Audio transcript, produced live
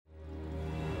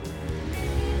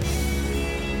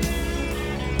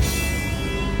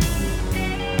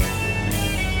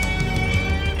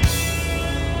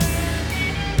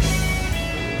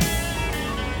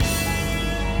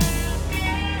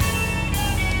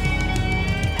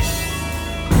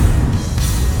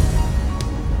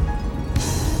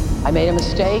I made a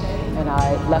mistake and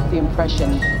I left the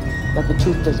impression that the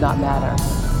truth does not matter.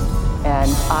 And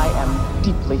I am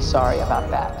deeply sorry about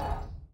that.